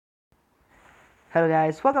Hello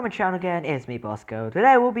guys, welcome to my channel again, it's me Bosco.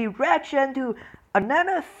 Today we'll be reaction to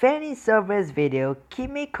another fanny service video,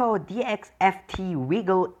 Kimiko DXFT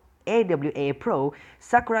Wiggle AWA Pro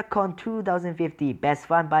SakuraCon 2050 Best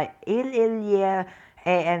Fun by Ilya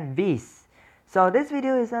AMVs. So this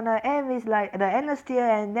video is on the AMVs like the Endless Tier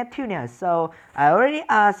and Neptunia. So I already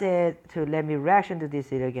asked it to let me reaction to this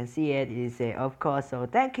video. You can see it is of course. So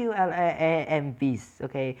thank you AMVs.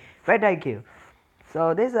 Okay, very thank you.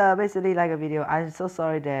 So this is basically like a video. I'm so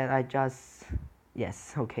sorry that I just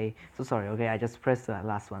okay, so sorry. Okay, I just pressed the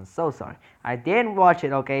last one. So sorry, I didn't watch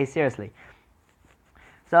it. Okay, seriously.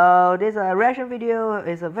 So this reaction video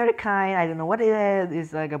is a very kind. I don't know what it is.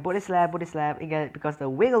 It's like a body slap. Again, because the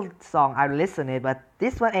Wiggle song I listen it, but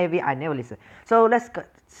this one AV I never listen. So let's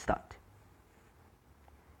start.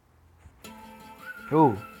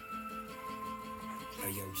 Oh,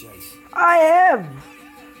 hey, yo, Jace. I am.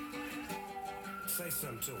 Say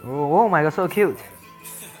something to him. Oh my god, so cute.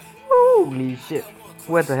 Holy shit.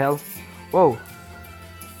 What the hell? Whoa.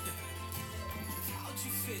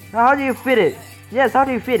 How do you fit it? Yes, how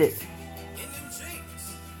do you fit it?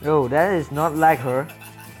 Oh, that is not like her.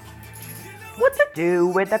 What to do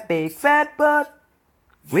with that big fat butt?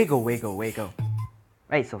 Wiggle, wiggle, wiggle.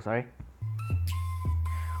 Wait, so sorry.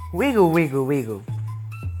 Wiggle, wiggle, wiggle.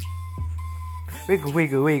 Wiggle,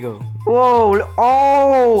 wiggle, wiggle. Whoa,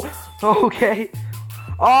 oh, okay.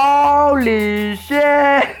 Holy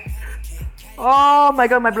shit! Oh my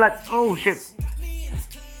god, my blood! Oh shit!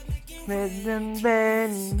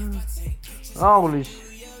 Holy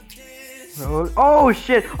shit! Oh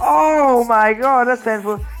shit! Oh my god, that's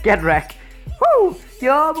painful. Get wrecked! Woo!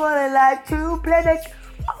 Your body like two planets.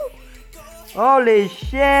 Oh. Holy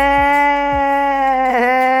shit!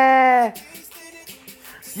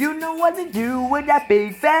 You know what to do with that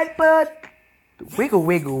big fat butt. Wiggle,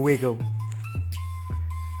 wiggle, wiggle.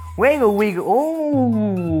 Wiggle, wiggle.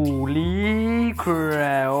 Holy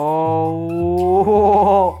crap.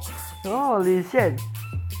 Oh. Holy shit.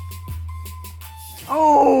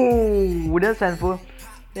 Oh, that's painful.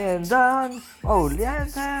 Then dance. Oh,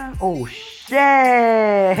 yeah. Oh, shit.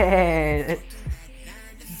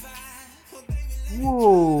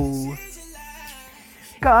 Whoa.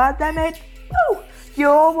 God damn it. Oh,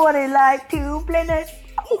 your body like two planets.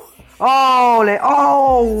 Oh,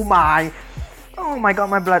 oh my. Oh my god,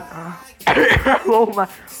 my blood. Oh my.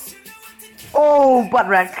 Oh, butt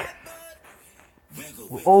wreck.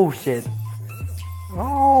 Oh shit.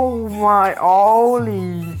 Oh my.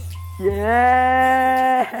 Holy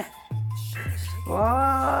shit.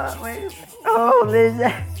 What? Wait. Holy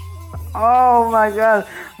shit. Oh my god.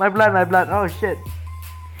 My blood. Oh shit.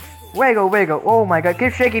 Wiggle, wiggle. Oh my god.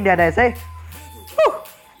 Keep shaking that ass, eh?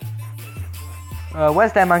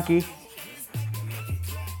 What's that monkey?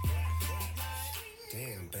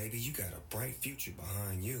 Baby, you got a bright future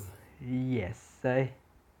behind you. Yes, can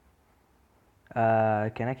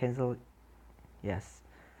I cancel? Yes.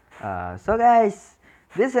 So guys,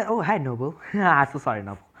 this is oh hi Noble. So sorry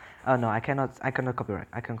Noble. Oh no, I cannot copyright.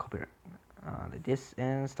 I can copyright. Like this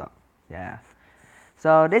and stop. Yeah.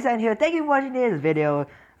 So this end here. Thank you for watching this video.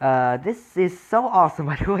 This is so awesome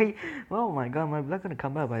by the way. Oh my god, my blood gonna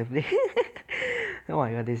come out by the oh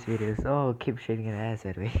my god, this video is keep shaking an ass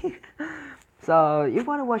by the way. So if you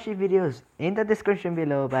want to watch these videos in the description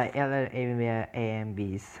below by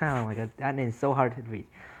AMVs. Oh my god, that name is so hard to read.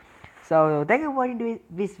 So thank you for watching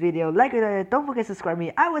this video. Like it, don't forget to subscribe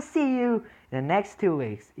me. I will see you in the next 2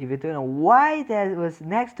 weeks. If you don't know why that was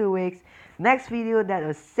next 2 weeks, next video that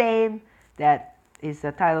was same, that is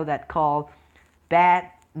a title that called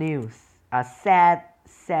Bad News. A sad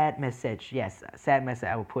message. Yes, a sad message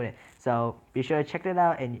I will put it. So be sure to check that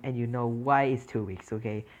out and you know why it's 2 weeks,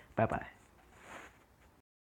 okay? Bye bye.